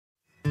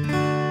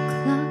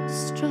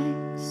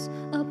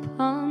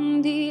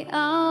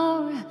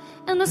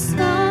the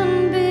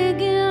sun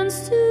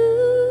begins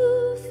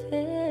to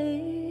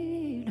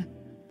fade,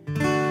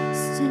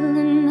 still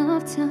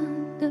enough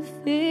time to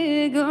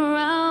figure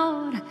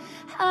out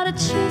how to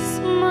chase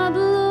my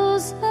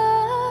blues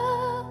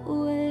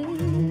away.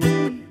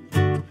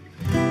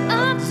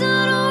 I've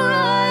done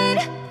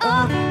alright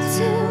up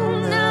till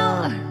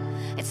now.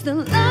 It's the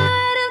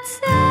light of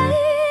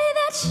day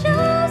that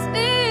shows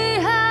me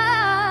how.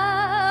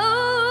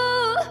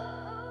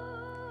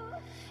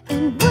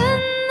 And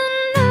when the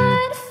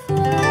night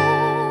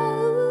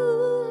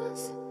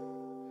falls,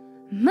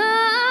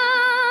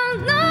 my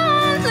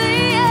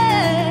lonely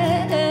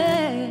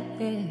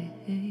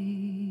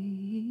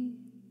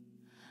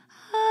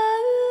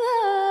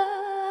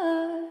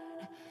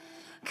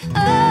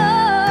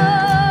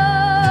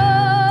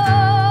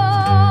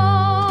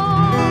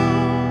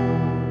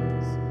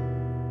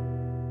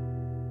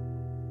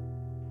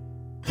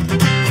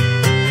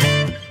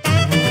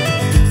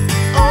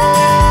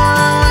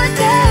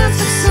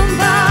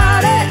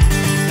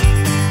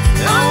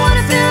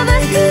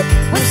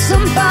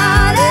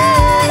somebody,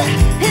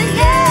 and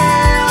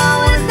yeah, I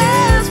wanna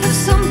dance with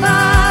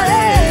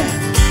somebody,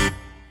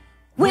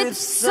 with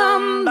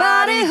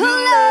somebody who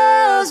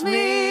loves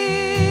me.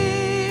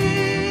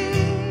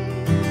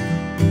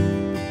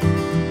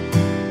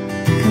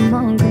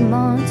 Come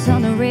on,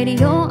 turn the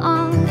radio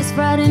on. It's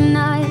Friday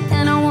night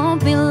and I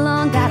won't be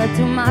long. Gotta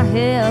do my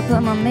hair,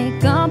 put my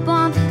makeup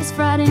on. It's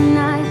Friday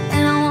night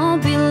and I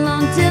won't be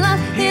long till I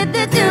hit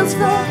the dance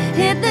floor,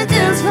 hit the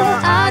dance floor.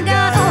 I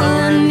got all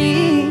I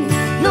need.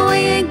 No, I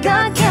ain't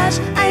got cash,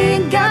 I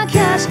ain't got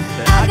cash.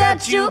 I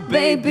got you,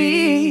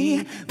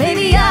 baby.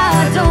 Baby,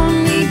 I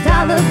don't need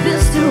dollar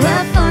bills to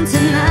have fun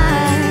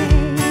tonight.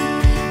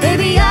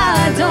 Baby,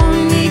 I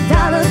don't need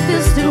dollar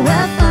bills to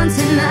have fun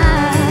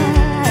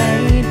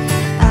tonight.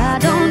 I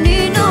don't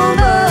need no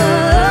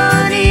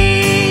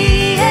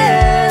money,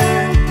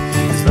 yeah,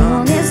 as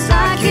long as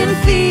I can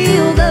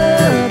feel the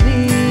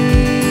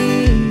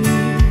beat.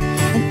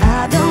 And I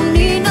don't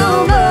need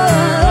no money.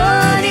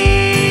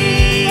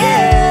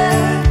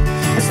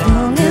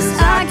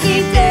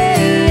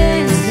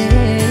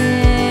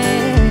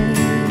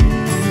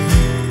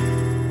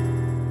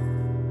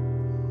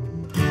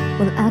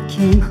 Well, I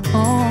came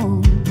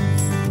home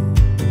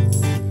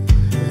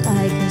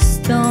like a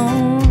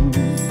stone,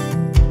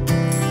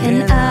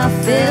 and I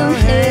fell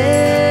heavy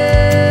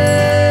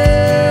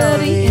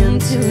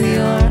into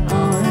your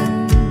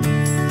arms.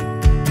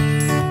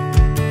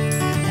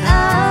 I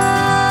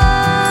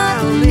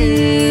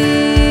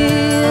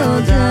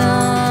kneel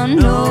down,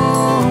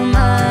 know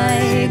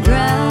my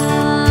ground.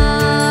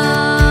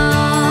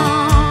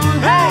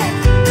 Hey!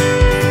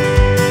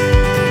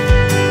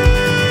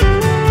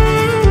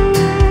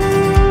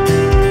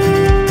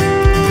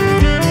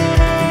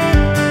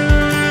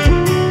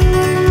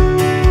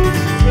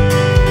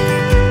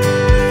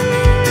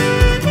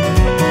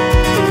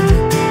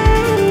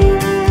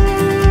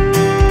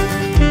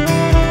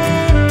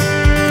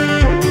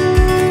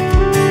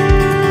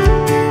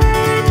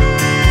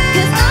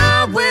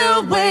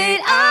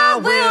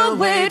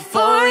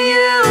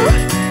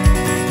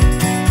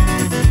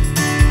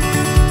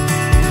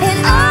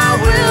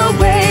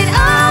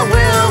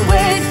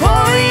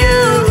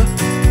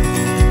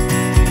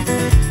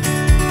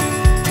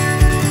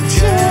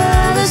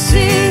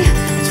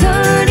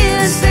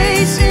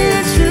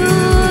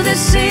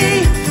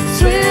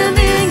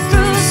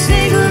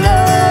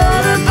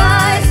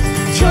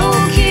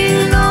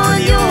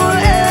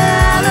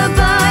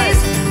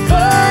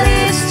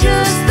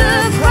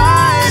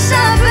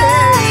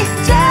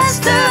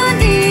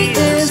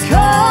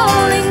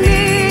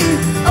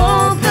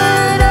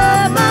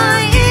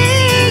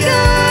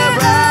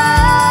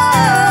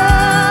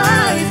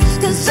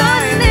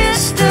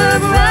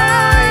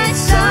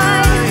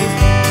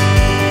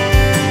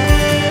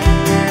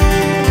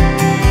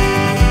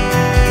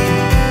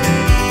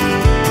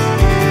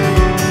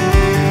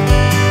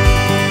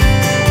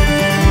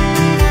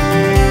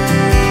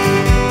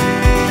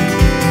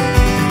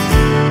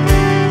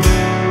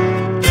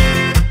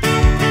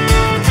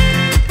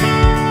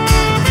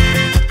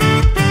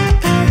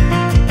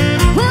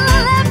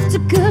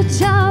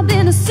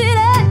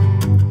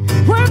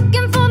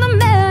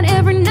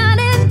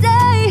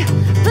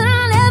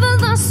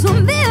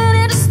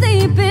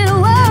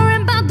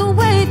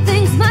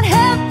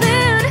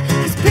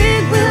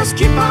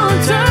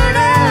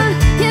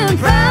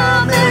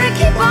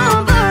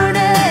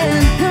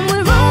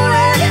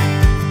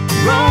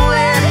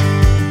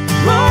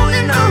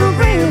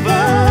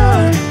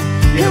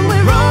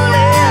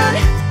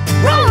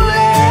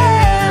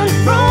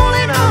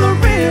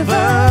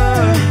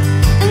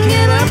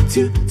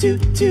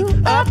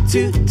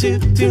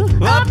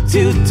 up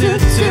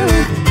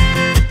to